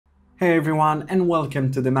Hey everyone, and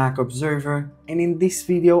welcome to the Mac Observer, and in this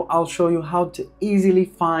video I'll show you how to easily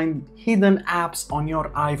find hidden apps on your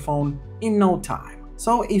iPhone in no time.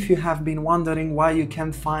 So if you have been wondering why you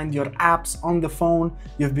can't find your apps on the phone,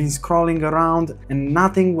 you've been scrolling around and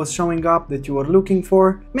nothing was showing up that you were looking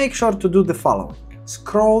for, make sure to do the following.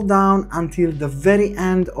 Scroll down until the very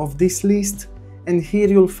end of this list, and here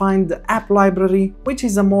you'll find the app library, which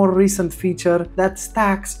is a more recent feature that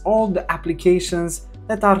stacks all the applications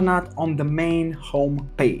that are not on the main home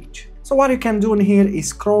page. So what you can do in here is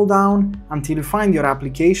scroll down until you find your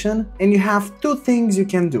application, and you have two things you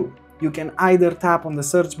can do. You can either tap on the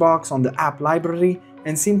search box on the app library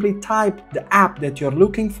and simply type the app that you're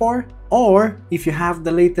looking for, or if you have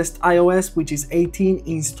the latest iOS, which is 18,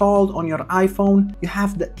 installed on your iPhone, you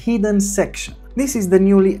have the hidden section. This is the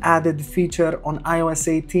newly added feature on iOS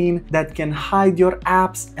 18 that can hide your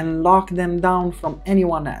apps and lock them down from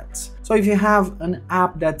anyone else. So if you have an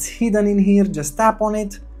app that's hidden in here, just tap on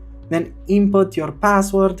it, then input your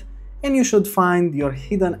password, and you should find your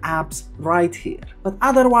hidden apps right here. But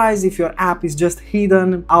otherwise, if your app is just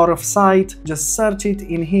hidden out of sight, just search it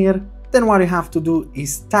in here. Then what you have to do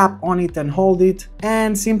is tap on it and hold it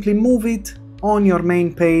and simply move it on your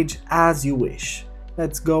main page as you wish.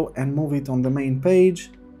 Let's go and move it on the main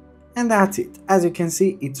page, and that's it. As you can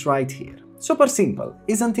see, it's right here. Super simple,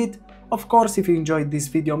 isn't it? Of course, if you enjoyed this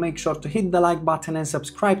video, make sure to hit the like button and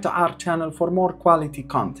subscribe to our channel for more quality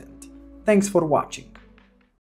content. Thanks for watching.